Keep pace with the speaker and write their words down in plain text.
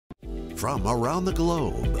from around the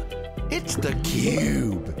globe. It's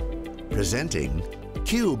theCUBE, presenting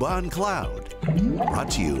CUBE on Cloud.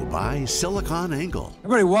 Brought to you by SiliconANGLE.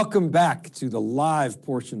 Everybody, welcome back to the live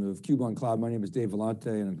portion of CUBE on Cloud. My name is Dave Vellante,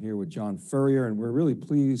 and I'm here with John Furrier, and we're really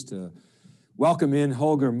pleased to welcome in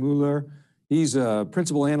Holger Mueller. He's a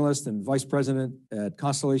principal analyst and vice president at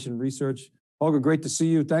Constellation Research. Holger, great to see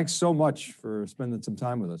you. Thanks so much for spending some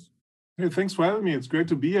time with us. Hey, thanks for having me. It's great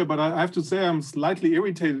to be here, but I have to say I'm slightly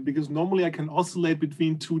irritated because normally I can oscillate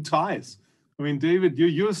between two ties. I mean, David,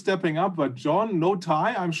 you're stepping up, but John, no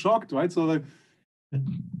tie. I'm shocked, right? So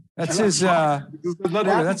that's his. This has not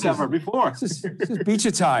happened ever before. This is beach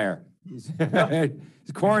attire. He's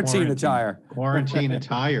quarantine attire. Quarantine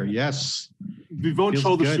attire, yes. We won't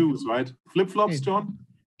show the shoes, right? Flip-flops, John?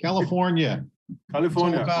 California.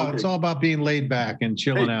 It's all about being laid back and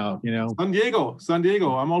chilling out, you know. San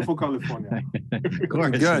Diego. I'm all for California. Of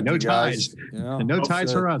course, good, no ties. And no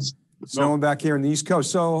ties for us. Snowing back here in the East Coast.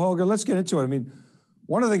 So Holger, let's get into it. I mean,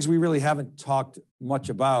 one of the things we really haven't talked much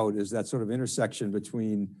about is that sort of intersection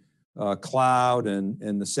between cloud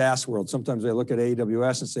and the SaaS world. Sometimes I look at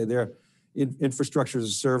AWS and say they're infrastructure as a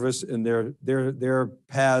service, and their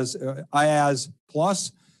PaaS, IaaS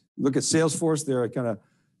plus. Look at Salesforce, they're kind of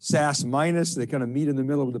SaaS minus. They kind of meet in the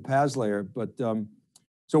middle of the PaaS layer. But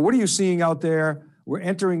so what are you seeing out there? We're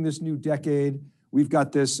entering this new decade. We've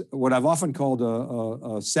got this, what I've often called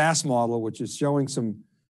a SaaS model, which is showing some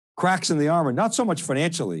cracks in the armor, not so much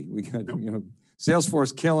financially. We got,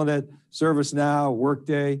 Salesforce killing it, ServiceNow,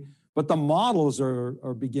 Workday, but the models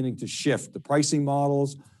are beginning to shift, the pricing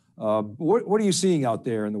models. What are you seeing out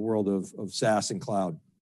there in the world of SaaS and cloud?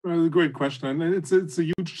 Well, a great question, and it's a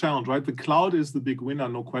huge challenge, right? The cloud is the big winner,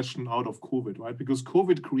 no question, out of COVID, right? Because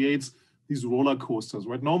COVID creates these roller coasters,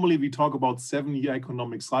 right? Normally we talk about 7-year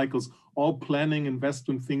economic cycles. All planning,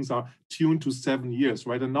 investment things are tuned to 7 years,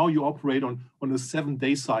 right? And now you operate on a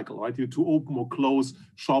 7-day cycle, right? You to open or close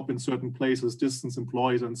shop in certain places, distance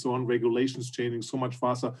employees and so on, regulations changing so much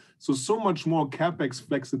faster. So much more CapEx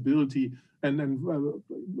flexibility and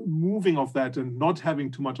moving of that and not having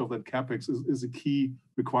too much of that CapEx is a key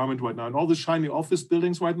requirement right now. And all the shiny office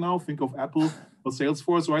buildings right now, think of Apple or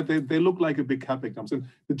Salesforce, right? They look like a big CapEx dumps. And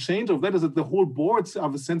the change of that is that the whole boards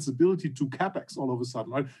have a sensibility to CapEx all of a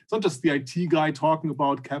sudden, right? It's not just the IT guy talking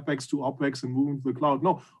about CapEx to OpEx and moving to the cloud.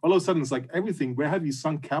 No, all of a sudden it's like everything. Where have we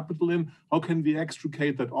sunk capital in? How can we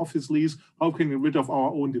extricate that office lease? How can we get rid of our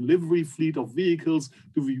own delivery fleet of vehicles?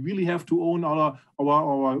 Do we really have to own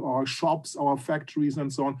our shops, our factories,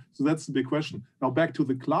 and so on? So that's the big question. Now back to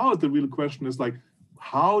the cloud, the real question is like,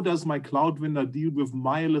 how does my cloud vendor deal with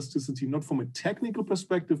my elasticity, not from a technical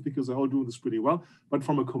perspective, because they're all doing this pretty well, but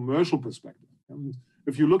from a commercial perspective? And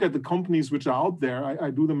if you look at the companies which are out there, I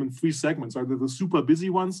do them in 3 segments. Either the super busy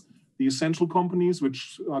ones, the essential companies,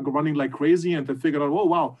 which are running like crazy, and they figured out, oh,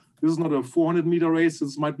 wow, this is not a 400-meter race.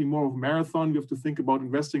 This might be more of a marathon. We have to think about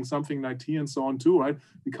investing something in IT and so on too, right?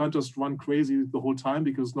 We can't just run crazy the whole time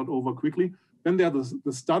because it's not over quickly. Then there are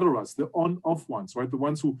the stutterers, the on-off ones, right? The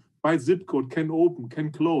ones who by zip code can open,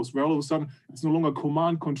 can close, where all of a sudden it's no longer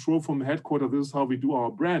command control from the headquarters. This is how we do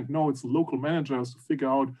our brand. No, it's the local manager has to figure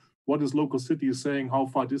out what is local city is saying, how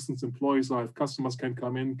far distance employees are, if customers can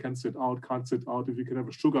come in, can sit out, can't sit out, if you can have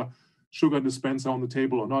a sugar dispenser on the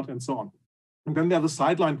table or not, and so on. And then there are the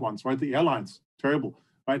sidelined ones, right? The airlines, terrible.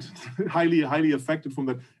 Right, highly affected from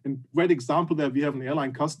that. And great example there, we have an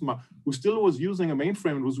airline customer who still was using a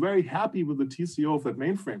mainframe and was very happy with the TCO of that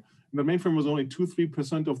mainframe. And the mainframe was only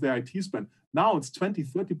 2-3% of their IT spend. Now it's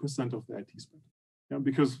 20-30% of their IT spend,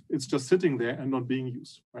 because it's just sitting there and not being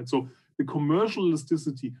used. Right, so the commercial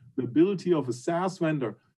elasticity, the ability of a SaaS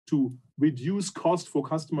vendor to reduce cost for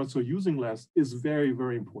customers who are using less is very,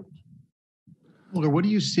 very important. Holger, what do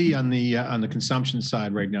you see on the consumption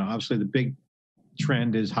side right now? Obviously, the big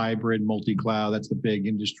trend is hybrid, multi-cloud. That's the big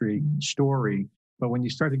industry story. But when you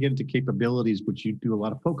start to get into capabilities, which you do a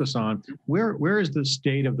lot of focus on, where is the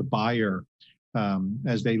state of the buyer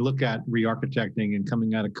as they look at re-architecting and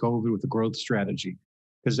coming out of COVID with a growth strategy?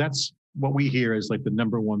 Because that's what we hear is like the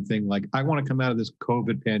number 1 thing. Like, I want to come out of this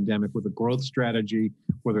COVID pandemic with a growth strategy,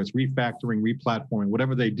 whether it's refactoring, replatforming,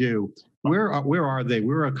 whatever they do. Where are they?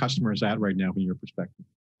 Where are customers at right now from your perspective?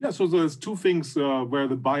 Yeah, so there's 2 things where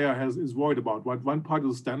the buyer is worried about. Right? One part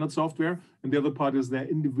is standard software, and the other part is their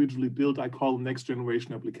individually built, I call them next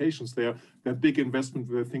generation applications. They're big investment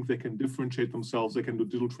where they think they can differentiate themselves, they can do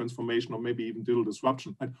digital transformation or maybe even digital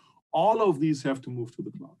disruption. Right? All of these have to move to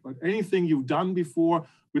the cloud. Right? Anything you've done before,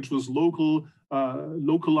 which was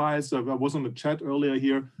localized. I was on the chat earlier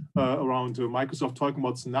here around Microsoft talking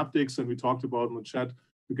about Synaptics, and we talked about in the chat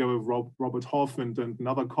together with Robert Hoff and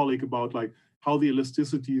another colleague about like how the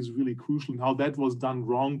elasticity is really crucial and how that was done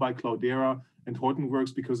wrong by Cloudera and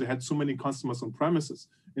Hortonworks because they had so many customers on premises.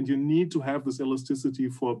 And you need to have this elasticity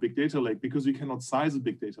for a big data lake because you cannot size a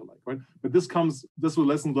big data lake, right? But this was a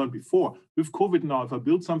lesson learned before. With COVID now, if I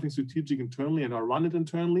build something strategic internally and I run it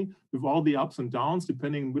internally with all the ups and downs,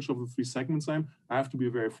 depending on which of the three segments I have to be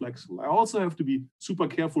very flexible. I also have to be super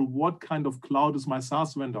careful what kind of cloud is my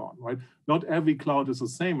SaaS vendor on, right? Not every cloud is the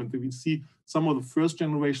same. And we see some of the first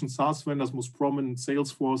generation SaaS vendors, most prominent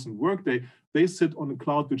Salesforce and Workday, they sit on a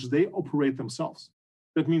cloud which they operate themselves.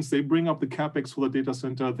 That means they bring up the CapEx for the data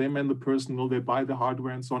center, they man the personnel, they buy the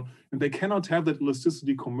hardware and so on. And they cannot have that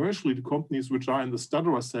elasticity commercially to companies which are in the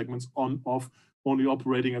stutterer segments on, off, only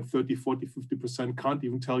operating at 30, 40, 50%, can't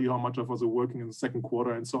even tell you how much of us are working in the second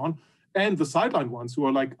quarter and so on. And the sideline ones who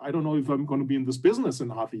are like, I don't know if I'm going to be in this business in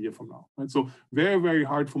half a year from now. Right? So very, very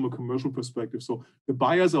hard from a commercial perspective. So the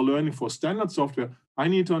buyers are learning for standard software. I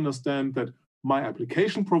need to understand that my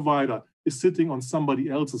application provider is sitting on somebody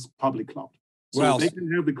else's public cloud. So they can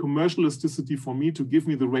have the commercial elasticity for me to give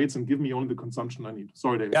me the rates and give me only the consumption I need.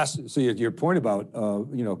 Sorry, David. Yes, so your point about,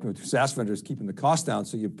 SaaS vendors keeping the cost down.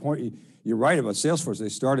 So you're right about Salesforce. They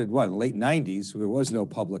started, in the late 90s, there was no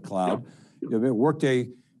public cloud. Yeah.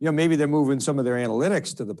 Workday, maybe they're moving some of their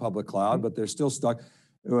analytics to the public cloud, but they're still stuck.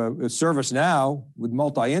 ServiceNow, with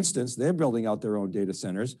multi-instance, they're building out their own data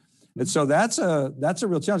centers. And so that's a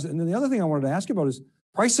real challenge. And then the other thing I wanted to ask you about is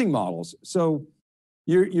pricing models. So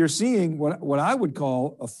you're seeing what I would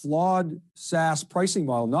call a flawed SaaS pricing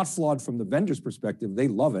model, not flawed from the vendor's perspective, they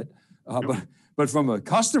love it, but from a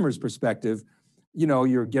customer's perspective,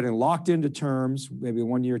 you're getting locked into terms, maybe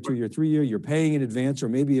 1 year, 2 year, 3 year, you're paying in advance, or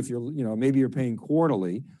maybe if maybe you're paying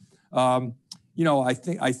quarterly. I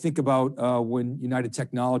think about when United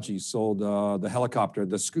Technologies sold the helicopter,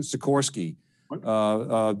 the Sikorsky.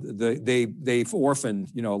 They've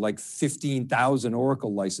orphaned, like 15,000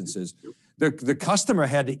 Oracle licenses. The customer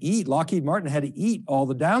had to eat, Lockheed Martin had to eat all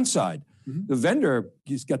the downside. Mm-hmm. The vendor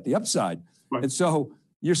just got the upside. Right. And so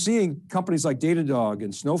you're seeing companies like Datadog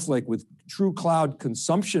and Snowflake with true cloud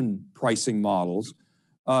consumption pricing models.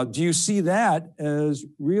 Do you see that as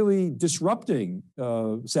really disrupting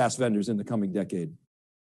SaaS vendors in the coming decade?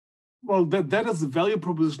 Well, that is the value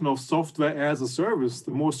proposition of software as a service. The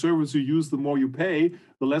more service you use, the more you pay.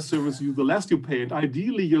 The less service you use, the less you pay. And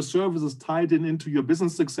ideally, your service is tied into your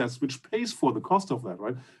business success, which pays for the cost of that,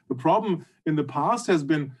 right? The problem in the past has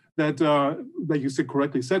been that, like you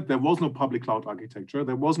correctly said, there was no public cloud architecture.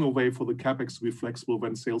 There was no way for the CapEx to be flexible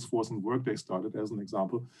when Salesforce and Workday started, as an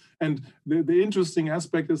example. And the interesting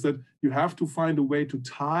aspect is that you have to find a way to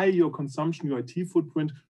tie your consumption, your IT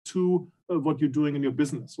footprint, to what you're doing in your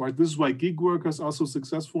business, right? This is why gig workers are so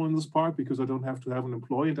successful in this part, because I don't have to have an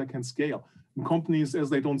employee and I can scale. And companies, as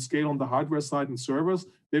they don't scale on the hardware side and servers,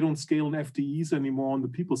 they don't scale in FTEs anymore on the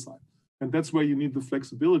people side. And that's where you need the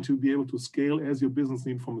flexibility to be able to scale as your business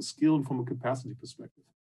needs from a skill and from a capacity perspective.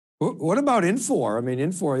 What about Infor? I mean,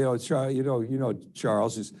 Infor,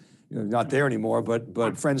 Charles is not there anymore,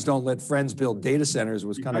 but friends don't let friends build data centers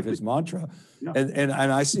was kind of his mantra. Yeah. And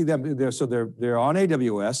I see them there, so they're on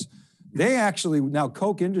AWS. They actually, now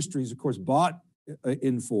Koch Industries, of course, bought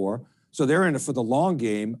Infor, so they're in it for the long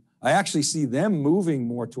game. I actually see them moving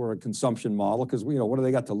more toward a consumption model because, what do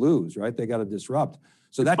they got to lose, right? They got to disrupt.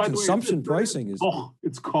 So that consumption pricing is...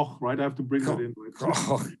 It's Koch, right? I have to bring that in.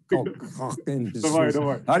 Koch Don't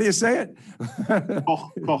worry. How do you say it?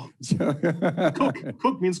 Koch.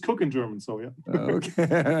 Cook means cook in German, so yeah.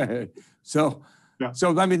 Okay. So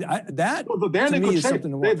I mean, that they're in to me is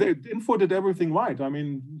something to watch. Infor did everything right. I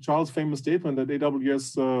mean, Charles' famous statement at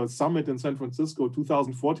AWS Summit in San Francisco,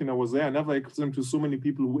 2014, I was there. I never explained to so many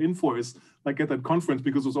people who Infor is, like at that conference,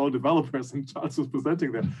 because it was all developers and Charles was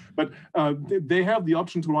presenting there. But they have the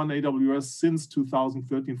option to run AWS since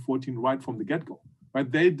 2013, 14, right from the get-go,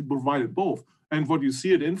 right? They provided both. And what you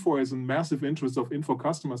see at Infor is a massive interest of Infor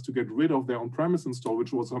customers to get rid of their on-premise install,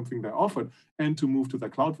 which was something they offered, and to move to their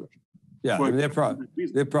cloud version. Yeah, I mean,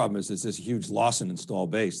 their problem is it's this huge loss in install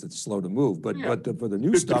base that's slow to move. But for the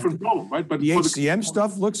new stuff, problem, right? But the HCM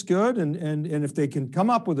stuff looks good, and if they can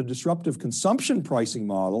come up with a disruptive consumption pricing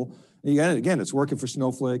model, again, it's working for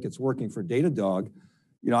Snowflake, it's working for Datadog.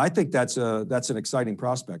 I think that's an exciting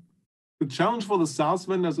prospect. The challenge for the SaaS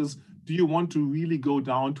vendors is, do you want to really go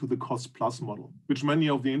down to the cost plus model, which many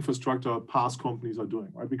of the infrastructure PaaS companies are doing,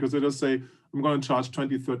 right? Because they just say, I'm going to charge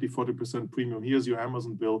 20, 30, 40% premium. Here's your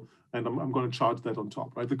Amazon bill, and I'm going to charge that on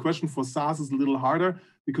top, right? The question for SaaS is a little harder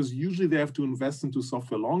because usually they have to invest into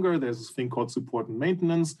software longer. There's this thing called support and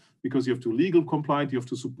maintenance because you have to legal compliant, you have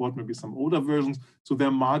to support maybe some older versions. So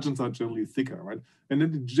their margins are generally thicker, right? And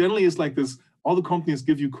it generally is like this all the companies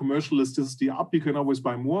give you commercial elasticity up. You can always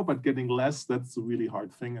buy more, but getting less, that's a really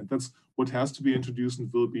hard thing. And that's what has to be introduced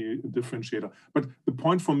and will be a differentiator. But the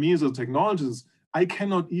point for me as a technologist is I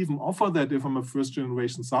cannot even offer that if I'm a first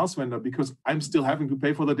generation SaaS vendor, because I'm still having to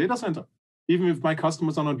pay for the data center, even if my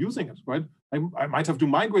customers are not using it, right? I might have to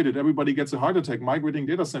migrate it. Everybody gets a heart attack migrating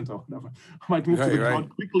data center, whatever. I might move to the cloud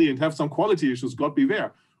quickly and have some quality issues, God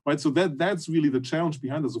beware, right? So that's really the challenge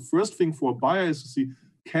behind this. The first thing for a buyer is to see,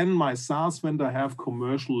 can my SaaS vendor have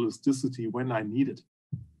commercial elasticity when I need it?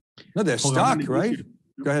 No, they're stuck, right?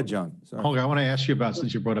 Go ahead, John. Sorry. Holger, I want to ask you about,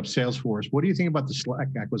 since you brought up Salesforce, what do you think about the Slack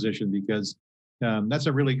acquisition? Because that's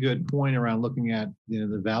a really good point around looking at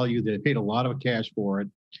the value. They paid a lot of cash for it.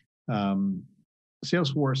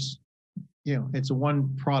 Salesforce, it's a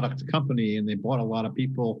one product company, and they bought a lot of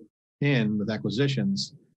people in with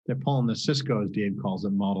acquisitions. They're pulling the Cisco, as Dave calls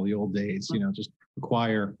it, model, the old days, just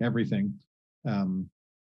acquire everything.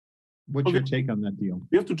 What's your take on that deal?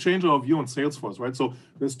 We have to change our view on Salesforce, right? So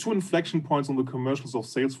there's 2 inflection points on the commercials of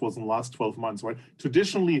Salesforce in the last 12 months, right?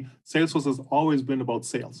 Traditionally, Salesforce has always been about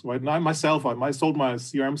sales, right? And I sold my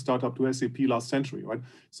CRM startup to SAP last century, right?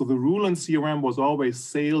 So the rule in CRM was always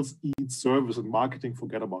sales eats service, and marketing,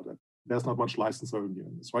 forget about it. There's not much license revenue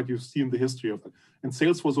in this, right? You've seen the history of it. And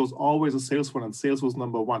Salesforce was always a sales one, and sales was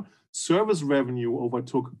number one. Service revenue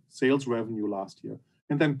overtook sales revenue last year.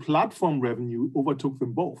 And then platform revenue overtook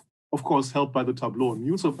them both. Of course, helped by the Tableau and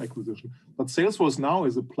MuleSoft acquisition. But Salesforce now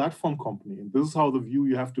is a platform company. And this is how the view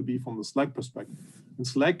you have to be from the Slack perspective. And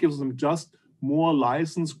Slack gives them just more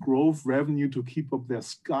license growth revenue to keep up their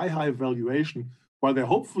sky-high valuation, while they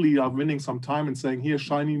hopefully are winning some time and saying, here,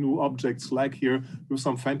 shiny new object, Slack here, with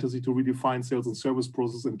some fantasy to redefine sales and service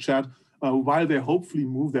process and chat, while they hopefully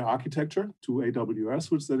move their architecture to AWS,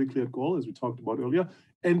 which is their declared goal, as we talked about earlier,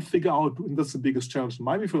 and figure out, and that's the biggest challenge in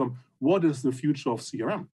my view for them, what is the future of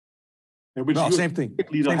CRM? And which same thing.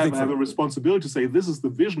 Leader have a responsibility to say, this is the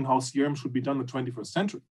vision how CRM should be done in the 21st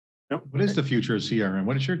century. Yep. What is the future of CRM?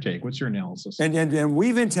 What is your take? What's your analysis? And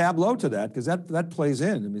weave in Tableau to that, because that plays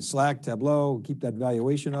in. I mean, Slack, Tableau, keep that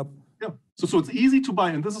valuation up. Yeah. So it's easy to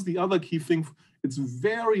buy. And this is the other key thing. It's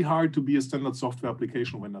very hard to be a standard software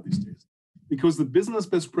application vendor these days, because the business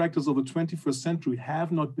best practice of the 21st century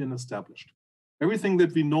have not been established. Everything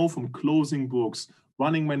that we know from closing books,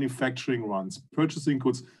 running manufacturing runs, purchasing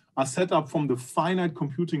goods, are set up from the finite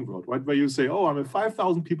computing world, right? Where you say, oh, I'm a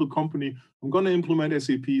 5,000 people company. I'm going to implement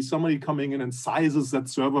SAP. Somebody coming in and sizes that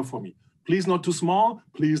server for me. Please not too small,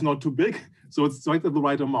 please not too big. So it's right at the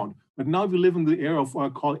right amount. But now we live in the era of what I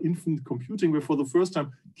call infinite computing, where for the first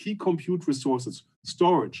time, key compute resources,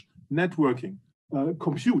 storage, networking,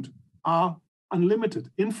 compute are unlimited,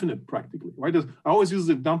 infinite practically, right? I always use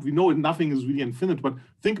the example, we know nothing is really infinite, but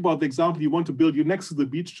think about the example you want to build. You're next to the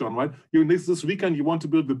beach, John, right? This weekend, you want to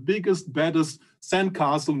build the biggest, baddest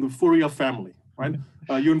sandcastle in the Furrier family, right?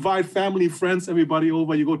 You invite family, friends, everybody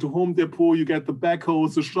over, you go to Home Depot, you get the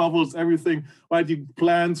backhoes, the shovels, everything, right? You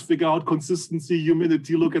plans, figure out consistency,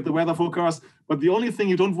 humidity, look at the weather forecast. But the only thing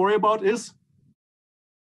you don't worry about is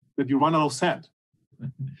that you run out of sand.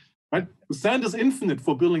 Right? The sand is infinite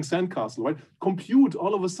for building sandcastle, right? Compute,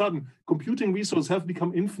 all of a sudden, computing resources have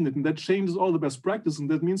become infinite, and that changes all the best practice. And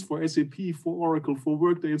that means for SAP, for Oracle, for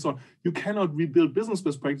Workday, and so on, you cannot rebuild business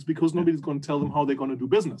best practice because nobody's going to tell them how they're going to do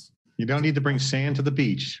business. You don't need to bring sand to the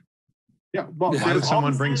beach. Yeah. Well, why would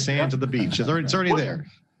someone bring sand to the beach? It's already there.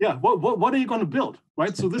 Yeah. What are you going to build,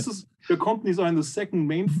 right? So this is, the companies are in the second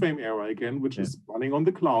mainframe era again, which is running on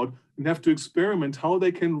the cloud, and have to experiment how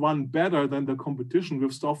they can run better than the competition,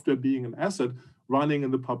 with software being an asset, running in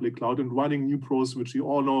the public cloud and running new processes, which you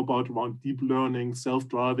all know about, around deep learning,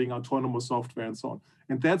 self-driving, autonomous software, and so on.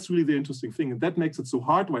 And that's really the interesting thing. And that makes it so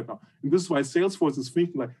hard right now. And this is why Salesforce is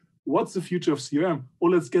thinking like, what's the future of CRM? Oh,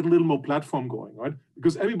 let's get a little more platform going, right?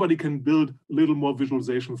 Because everybody can build a little more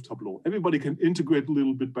visualization with Tableau. Everybody can integrate a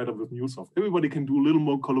little bit better with MuleSoft. Everybody can do a little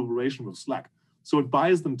more collaboration with Slack. So it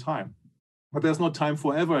buys them time. But there's not time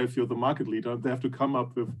forever if you're the market leader. They have to come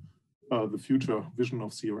up with the future vision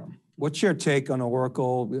of CRM. What's your take on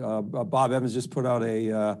Oracle? Bob Evans just put out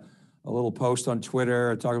a little post on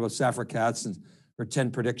Twitter talking about Safra Catz and her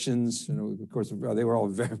 10 predictions. Of course, they were all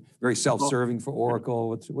very, very self-serving for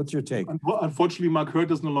Oracle. What's your take? Unfortunately, Mark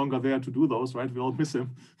Hurt is no longer there to do those, right? We all miss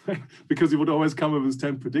him because he would always come with his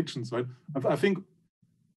 10 predictions, right? I think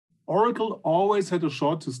Oracle always had a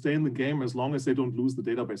shot to stay in the game as long as they don't lose the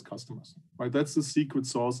database customers, right? That's the secret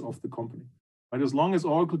sauce of the company, right? As long as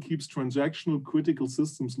Oracle keeps transactional critical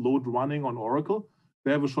systems load running on Oracle,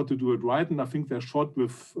 they have a shot to do it right. And I think their shot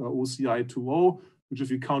with OCI 2.0, which if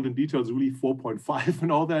you count in detail is really 4.5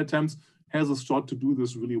 in all their attempts, has a shot to do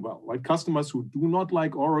this really well, right? Customers who do not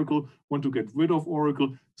like Oracle, want to get rid of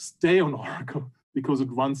Oracle, stay on Oracle because it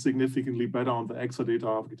runs significantly better on the Exadata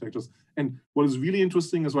architectures. And what is really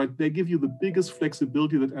interesting is, right, they give you the biggest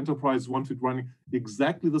flexibility that enterprise want it running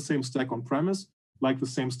exactly the same stack on premise, like the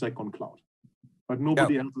same stack on cloud. But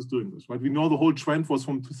nobody else is doing this, right? We know the whole trend was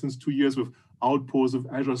since 2 years with Outpost, of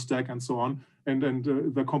Azure Stack, and so on. And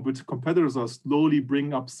the competitors are slowly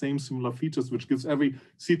bringing up similar features, which gives every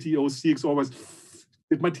CTO, CX always,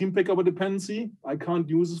 did my team pick up a dependency? I can't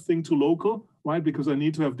use this thing to local, right? Because I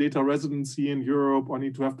need to have data residency in Europe. I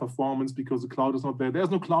need to have performance because the cloud is not there.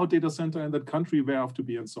 There's no cloud data center in that country where I have to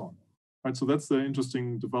be, and so on. Right, so that's the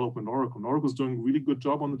interesting development in Oracle. And Oracle's doing a really good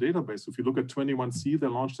job on the database. If you look at 21C, they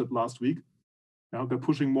launched it last week. Now they're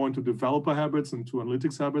pushing more into developer habits and to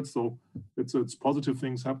analytics habits. So it's positive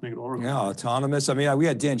things happening at Oracle. Yeah, autonomous. I mean, we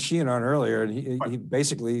had Dan Sheehan on earlier, and he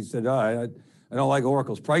basically said, I don't like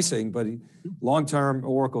Oracle's pricing, but long-term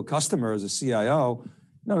Oracle customer as a CIO,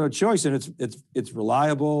 no choice, and it's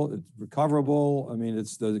reliable, it's recoverable. I mean,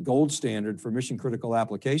 it's the gold standard for mission-critical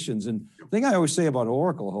applications. And the thing I always say about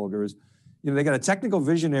Oracle, Holger, is, they got a technical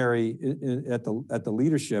visionary at the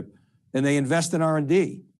leadership, and they invest in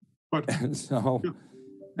R&D. But so,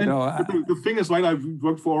 the thing is, right, I've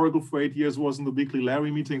worked for Oracle for 8 years, was in the weekly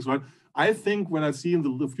Larry meetings, right? I think when I see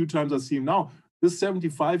him, the few times I see him now, this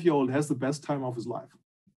 75-year-old has the best time of his life.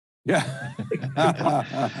 Yeah.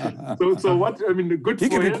 so what, I mean, good he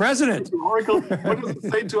could be president. Oracle, what does it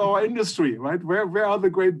say to our industry, right? Where are the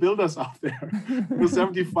great builders out there? The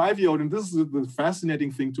 75-year-old, and this is the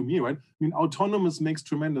fascinating thing to me, right? I mean, autonomous makes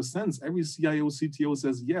tremendous sense. Every CIO, CTO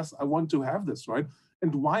says, yes, I want to have this, right?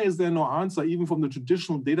 And why is there no answer, even from the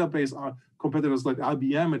traditional database competitors like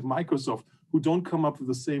IBM and Microsoft, who don't come up with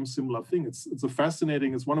the similar thing? It's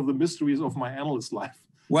one of the mysteries of my analyst life.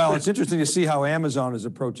 Well, it's interesting to see how Amazon is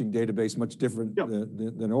approaching database much different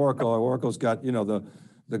than Oracle. Oracle's got,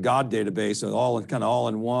 the God database, all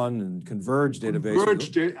in one, and converged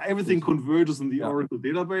database. Everything converges in the Oracle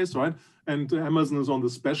database, right? And Amazon is on the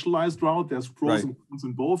specialized route. There's pros and cons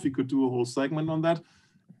in both. You could do a whole segment on that.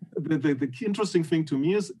 The key interesting thing to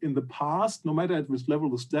me is, in the past, no matter at which level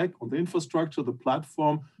of the stack, on the infrastructure, the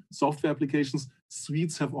platform, software applications,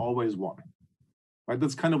 suites have always won. Right?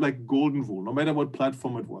 That's kind of like golden rule, no matter what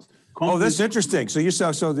platform it was. That's interesting. So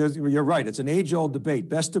you're right. It's an age-old debate: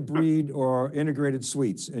 best of breed or integrated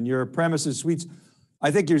suites. And your premises suites,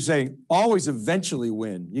 I think you're saying, always eventually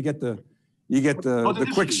win. You get the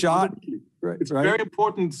quick shot. Right, it's a very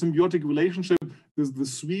important symbiotic relationship. The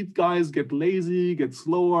suite guys get lazy, get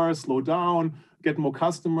slower, slow down, get more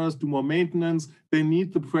customers, do more maintenance. They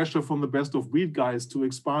need the pressure from the best of breed guys to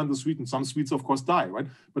expand the suite. And some suites, of course, die, right?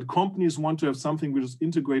 But companies want to have something which is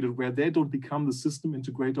integrated, where they don't become the system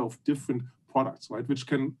integrator of different products, right? Which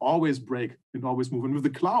can always break and always move. And with the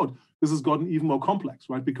cloud, this has gotten even more complex,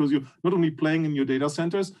 right? Because you're not only playing in your data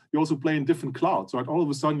centers, you also play in different clouds, right? All of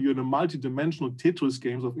a sudden, you're in a multi-dimensional Tetris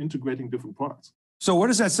games of integrating different products. So what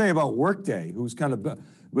does that say about Workday, who's kind of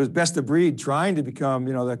was best of breed, trying to become,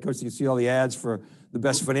 of course, you see all the ads for the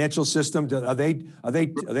best financial system. Are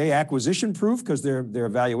they acquisition proof because their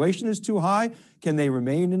valuation is too high? Can they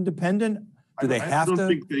remain independent? Do they have to? I don't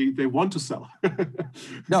think they want to sell.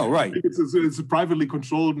 No, right. It's privately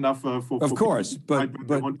controlled enough for. Of course, but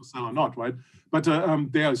they want to sell or not, right? But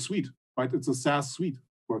they are a suite, right? It's a SaaS suite,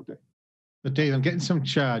 Workday. But Dave, I'm getting some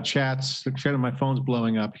chats. The chat on my phone's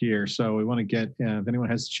blowing up here, so we want to get if anyone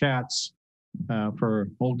has chats for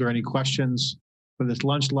Holger, any questions for this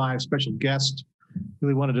lunch live special guest.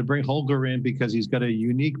 Really wanted to bring Holger in because he's got a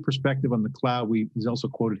unique perspective on the cloud. He's also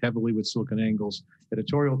quoted heavily with SiliconANGLE's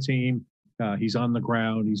editorial team. He's on the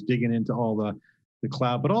ground. He's digging into all the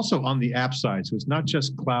cloud, but also on the app side. So it's not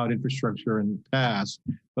just cloud infrastructure and PaaS,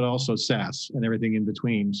 but also SaaS and everything in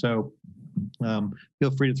between. So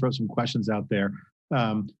feel free to throw some questions out there.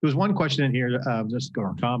 There was one question in here, just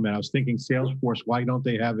a comment. I was thinking, Salesforce, why don't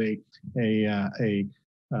they have a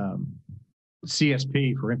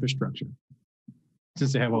CSP for infrastructure,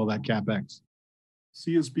 since they have all that CapEx?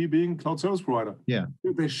 CSP being cloud service provider. Yeah,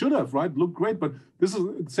 they should have, right? Look great, but this is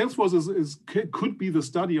Salesforce could be the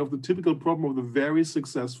study of the typical problem of the very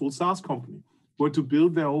successful SaaS company, where to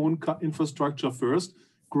build their own infrastructure first,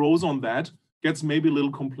 grows on that, gets maybe a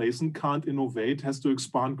little complacent, can't innovate, has to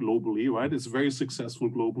expand globally, right? It's very successful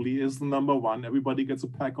globally, is the number one. Everybody gets a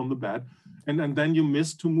pat on the back, and then you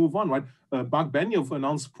miss to move on, right? Mark Benioff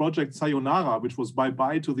announced Project Sayonara, which was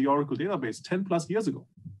bye-bye to the Oracle database 10 plus years ago.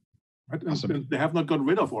 Right? Awesome. And they have not gotten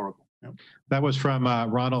rid of Oracle. Yeah. That was from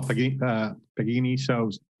Ronald Pagini.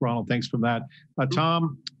 So Ronald, thanks for that.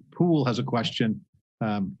 Tom Poole has a question.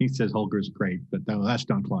 He says Holger's great, but no, that's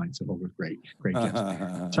Don Klein. So Holger's great. Great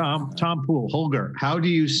guest. Tom Poole, Holger, how do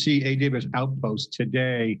you see AWS Outpost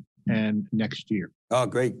today and next year? Oh,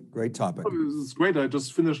 great topic. It's great. I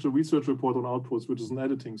just finished a research report on Outpost, which is in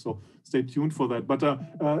editing, so stay tuned for that. But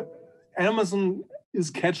Amazon is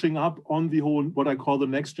catching up on the whole, what I call the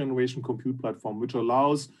next generation compute platform, which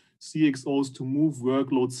allows CXOs to move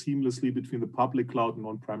workloads seamlessly between the public cloud and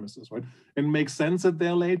on-premises, right? And it makes sense that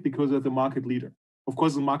they're late because they're the market leader. Of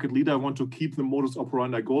course, the market leader, I want to keep the modus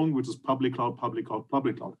operandi going, which is public cloud, public cloud,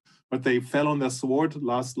 public cloud. But they fell on their sword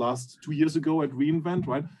last 2 years ago at reInvent,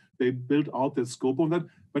 right? They built out the scope of that,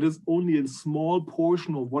 but it's only a small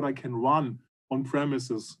portion of what I can run on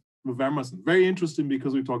premises with Amazon. Very interesting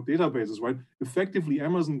because we talk databases, right? Effectively,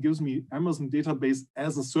 Amazon gives me Amazon database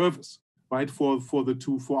as a service, right? For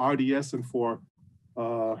RDS and for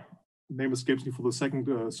name escapes me, for the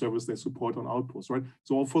second service they support on Outpost, right?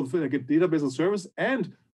 So I get database as a service,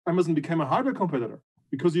 and Amazon became a hardware competitor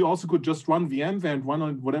because you also could just run VMware and run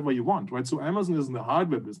on whatever you want, right? So Amazon is in the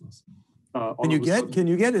hardware business. Can you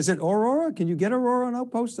get, is it Aurora? Can you get Aurora on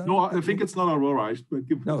Outpost? No, I think it's not Aurora.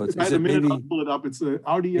 No, it's a minute, I'll pull it up. It's RDS.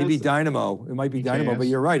 Maybe Dynamo. It might be Dynamo, but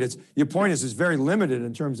you're right. Your point is it's very limited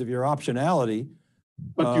in terms of your optionality.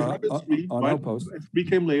 But you have S3, on right? Outpost. S3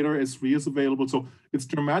 came later, S3 is available. So it's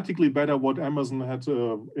dramatically better what Amazon had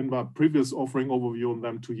in my previous offering overview on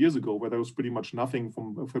them 2 years ago, where there was pretty much nothing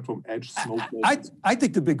from Edge, Snowflake. I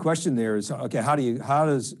think the big question there is, okay, how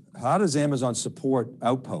does Amazon support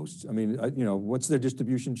Outposts? I mean, what's their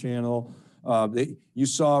distribution channel? You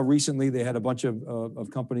saw recently they had a bunch of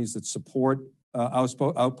companies that support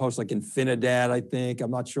Outposts, like Infinidat, I think. I'm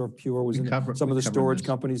not sure if Pure was some of the storage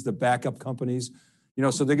companies, the backup companies.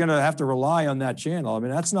 So they're going to have to rely on that channel. I mean,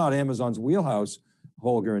 that's not Amazon's wheelhouse,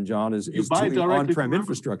 Holger and John, is on-prem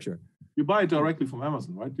infrastructure. You buy it directly from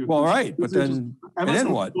Amazon, right? But then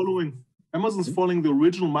what? Amazon's following the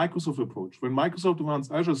original Microsoft approach. When Microsoft runs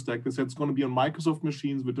Azure Stack, they said it's going to be on Microsoft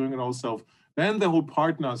machines. We're doing it ourselves. Then the whole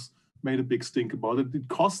partners made a big stink about it. It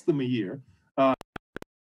cost them a year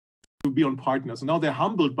to be on partners. And now they're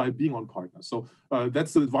humbled by being on partners. So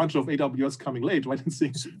that's the advantage of AWS coming late, right? And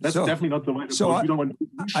saying that's definitely not the right approach. So we don't want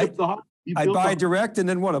to ship the hardware. I buy direct, and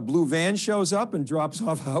then what? A blue van shows up and drops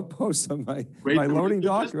off Outposts on my loading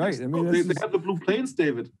dock, right? I mean, they have the blue planes,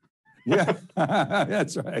 David. Yeah,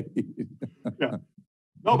 that's right. Yeah.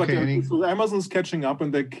 No, but so Amazon's catching up,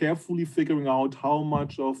 and they're carefully figuring out how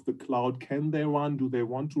much of the cloud can they run, do they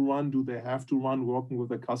want to run, do they have to run, working with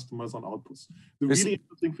their customers on Outposts. The really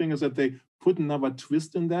interesting thing is that they put another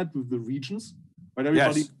twist in that with the regions. Right?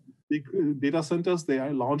 Everybody, big data centers, they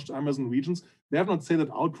launched Amazon regions. They have not said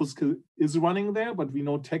that Outpost is running there, but we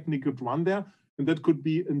know technically could run there. And that could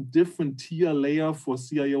be a different tier layer for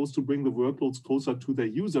CIOs to bring the workloads closer to their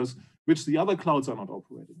users, which the other clouds are not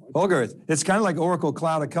operating. Right? Holger, it's kind of like Oracle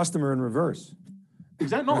Cloud, a customer in reverse.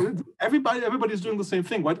 Exactly. No, everybody's doing the same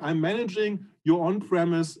thing, right? I'm managing your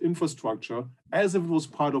on-premise infrastructure as if it was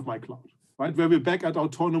part of my cloud, right? Where we're back at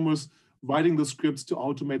autonomous, writing the scripts to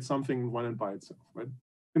automate something and run it by itself, right?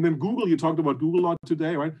 And then Google, you talked about Google a lot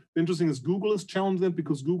today, right? The interesting is Google is challenging it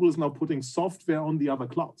because Google is now putting software on the other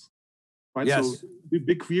clouds. Right? Yes. So the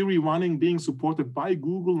BigQuery being supported by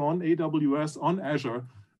Google on AWS, on Azure,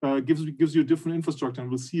 gives you a different infrastructure, and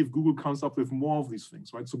we'll see if Google comes up with more of these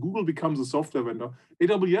things, right? So Google becomes a software vendor.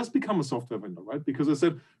 AWS becomes a software vendor, right? Because I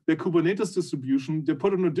said their Kubernetes distribution, they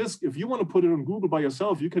put it on a disk. If you want to put it on Google by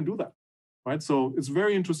yourself, you can do that, right? So it's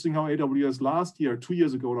very interesting how AWS last year, 2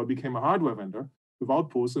 years ago, now became a hardware vendor with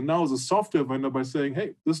Outposts, and now is a software vendor by saying,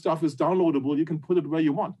 hey, this stuff is downloadable. You can put it where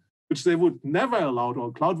you want, which they would never allow,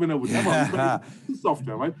 or cloud vendor would never allow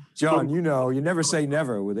software, right? John, you never say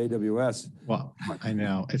never with AWS. Well, I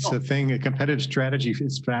know. It's the thing, a competitive strategy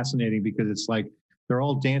is fascinating because it's like they're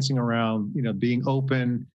all dancing around, being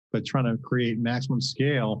open, but trying to create maximum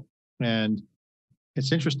scale. And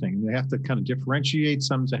it's interesting. They have to kind of differentiate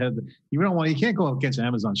some ahead. You can't go against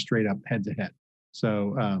Amazon straight up head to head.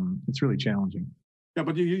 So it's really challenging. Yeah,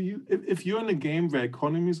 but if you're in a game where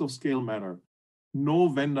economies of scale matter, no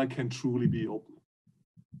vendor can truly be open.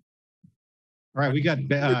 All right, we got,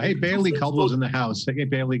 hey, Bailey Caldwell's in the house. Hey,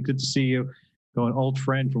 Bailey, good to see you. An old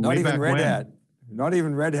friend from way back when. Not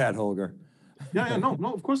even Red Hat, Holger. Yeah, no,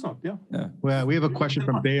 of course not, yeah. Well, we have a question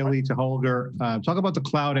from Bailey to Holger. Talk about the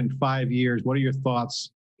cloud in 5 years. What are your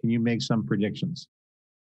thoughts? Can you make some predictions?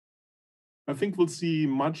 I think we'll see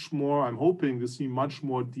much more, I'm hoping to see much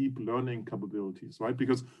more deep learning capabilities, right?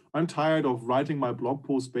 Because I'm tired of writing my blog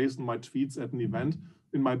post based on my tweets at an event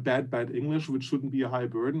in my bad English, which shouldn't be a high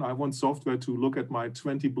burden. I want software to look at my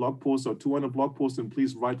 20 blog posts or 200 blog posts and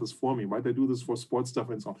please write this for me, right? They do this for sports stuff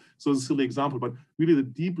and so on. So it's a silly example, but really the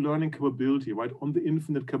deep learning capability, right? On the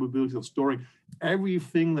infinite capability of storing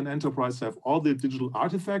everything an enterprise have, all the digital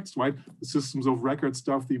artifacts, right? The systems of record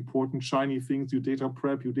stuff, the important shiny things, your data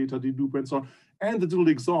prep, your data dedupe and so on, and the digital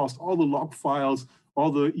exhaust, all the log files, all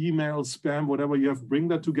the emails, spam, whatever you have, bring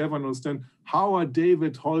that together and understand how are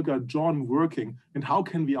David, Holger, John working, and how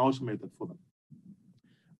can we automate that for them?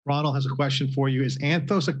 Ronald has a question for you. Is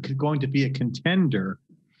Anthos going to be a contender?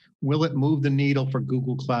 Will it move the needle for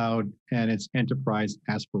Google Cloud and its enterprise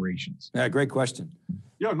aspirations? Yeah, great question.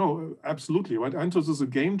 Yeah, no, absolutely, right? Anthos is a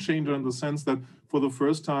game changer in the sense that for the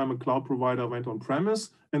first time, a cloud provider went on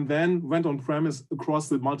premise and then went on premise across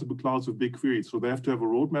the multiple clouds with BigQuery. So they have to have a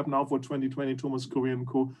roadmap now for 2020, Thomas Curry and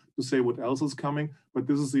co, to say what else is coming. But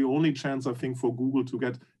this is the only chance, I think, for Google to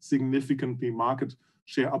get significantly market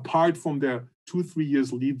share apart from their 2-3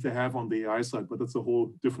 years lead they have on the AI side. But that's a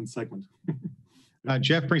whole different segment.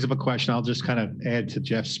 Jeff brings up a question. I'll just kind of add to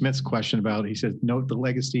Jeff Smith's question about, he says, note the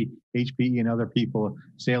legacy HPE and other people,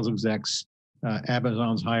 sales execs,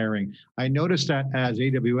 Amazon's hiring. I noticed that as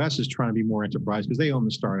AWS is trying to be more enterprise, because they own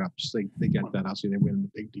the startups, they get that, obviously they win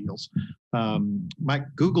the big deals.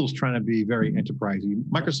 Google's trying to be very enterprisey.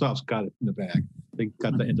 Microsoft's got it in the bag. They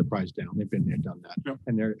got the enterprise down. They've been there, done that.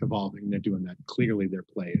 And they're evolving, they're doing that. Clearly their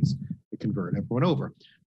play is to convert everyone over.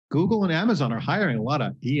 Google and Amazon are hiring a lot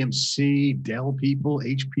of EMC, Dell people,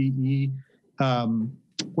 HPE.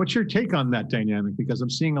 What's your take on that dynamic? Because I'm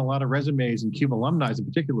seeing a lot of resumes and CUBE alumni in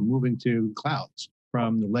particular moving to clouds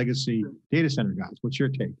from the legacy data center guys. What's your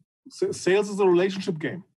take? Sales is a relationship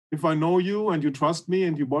game. If I know you and you trust me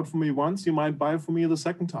and you bought from me once, you might buy from me the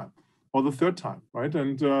second time or the third time, right?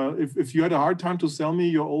 And if you had a hard time to sell me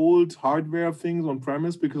your old hardware things on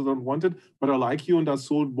premise because I don't want it, but I like you and I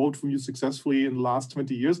sold both from you successfully in the last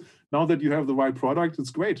 20 years, now that you have the right product, it's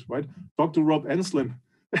great, right? Talk to Rob Enslin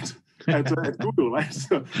at Google, right?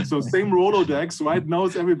 So same Rolodex, right?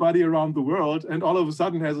 Knows everybody around the world and all of a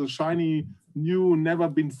sudden has a shiny, new, never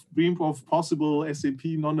been dreamed of possible SAP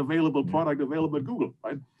non-available product available at Google,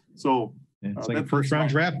 right? So it's like a first-round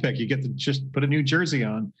draft pick. You get to just put a new jersey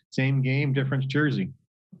on. Same game, different jersey.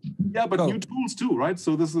 Yeah, but new tools too, right?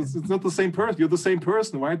 So it's not the same person. You're the same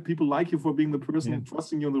person, right? People like you for being the person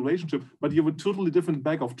trusting you in the relationship, but you have a totally different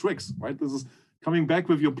bag of tricks, right? This is coming back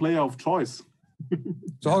with your player of choice.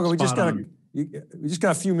 So Holger, we just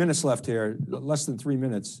got a few minutes left here, less than 3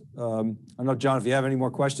 minutes. I don't know, John, if you have any more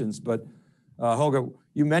questions, but Holger,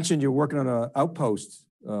 you mentioned you're working on an Outpost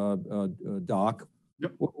doc.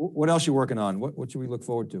 Yep. What else are you working on? What should we look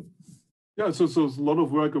forward to? Yeah, so there's a lot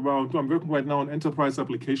of work around, I'm working right now on enterprise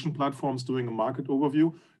application platforms doing a market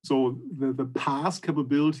overview. So the PaaS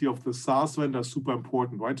capability of the SaaS vendor is super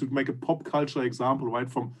important, right? To make a pop culture example, right,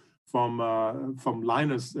 from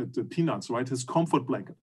Linus at the Peanuts, right? His comfort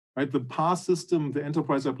blanket, right? The PaaS system, the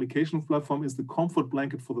enterprise application platform is the comfort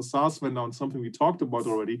blanket for the SaaS vendor on something we talked about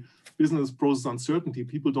already, business process uncertainty.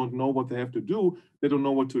 People don't know what they have to do. They don't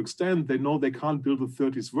know what to extend. They know they can't build a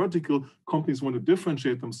 30s vertical. Companies want to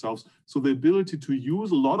differentiate themselves. So the ability to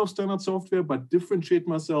use a lot of standard software, but differentiate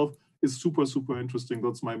myself is super, super interesting.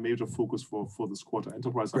 That's my major focus for this quarter,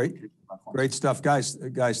 enterprise application platform. Great stuff, guys,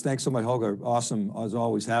 thanks so much, Holger. Awesome, as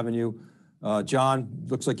always, having you. John,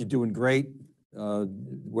 looks like you're doing great.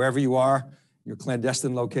 Wherever you are, your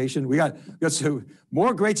clandestine location. We got some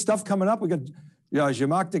more great stuff coming up. We got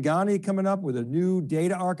Zhamak Dehghani coming up with a new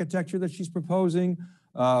data architecture that she's proposing.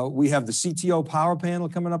 We have the CTO power panel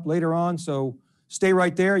coming up later on. So stay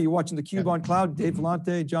right there. You're watching theCUBE on Cloud. Dave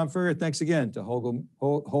Vellante, John Furrier. Thanks again to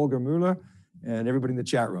Holger Mueller and everybody in the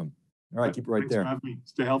chat room. All right, keep it right there. Thanks for having me.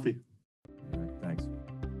 Stay healthy.